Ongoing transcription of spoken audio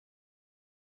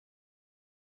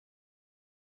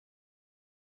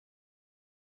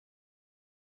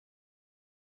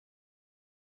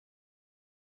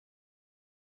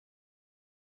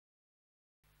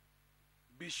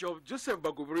Bishop Joseph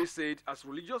Bagobere said, as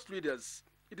religious leaders,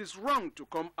 it is wrong to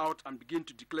come out and begin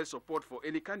to declare support for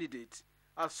any candidate,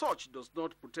 as such does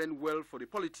not portend well for the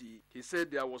polity. He said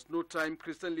there was no time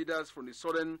Christian leaders from the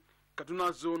southern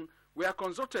Kaduna zone were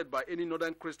consulted by any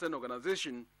northern Christian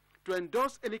organization to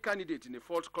endorse any candidate in the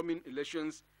forthcoming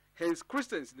elections. Hence,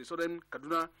 Christians in the southern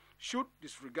Kaduna should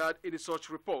disregard any such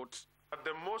report.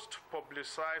 The most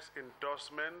publicized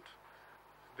endorsement,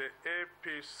 the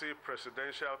APC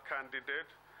presidential candidate,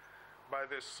 by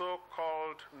the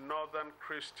so-called Northern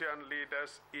Christian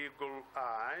leaders Eagle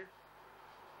Eye,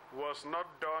 was not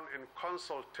done in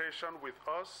consultation with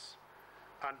us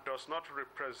and does not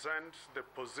represent the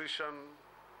position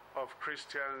of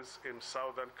Christians in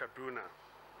southern Kaduna.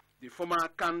 The former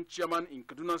CAN chairman in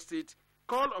Kaduna State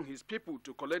called on his people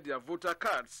to collect their voter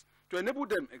cards to enable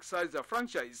them exercise their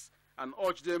franchise and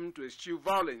urge them to eschew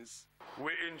violence.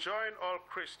 We enjoin all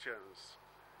Christians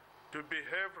to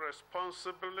behave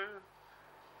responsibly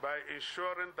by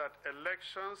ensuring that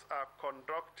elections are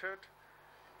conducted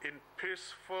in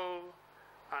peaceful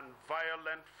and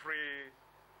violent-free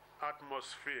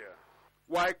atmosphere.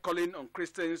 While calling on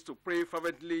Christians to pray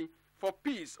fervently for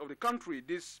peace of the country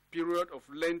this period of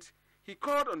Lent, he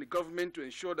called on the government to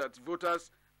ensure that voters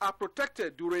are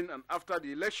protected during and after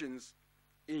the elections.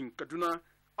 In Kaduna,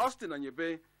 Austin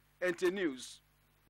Anyebe, NT News.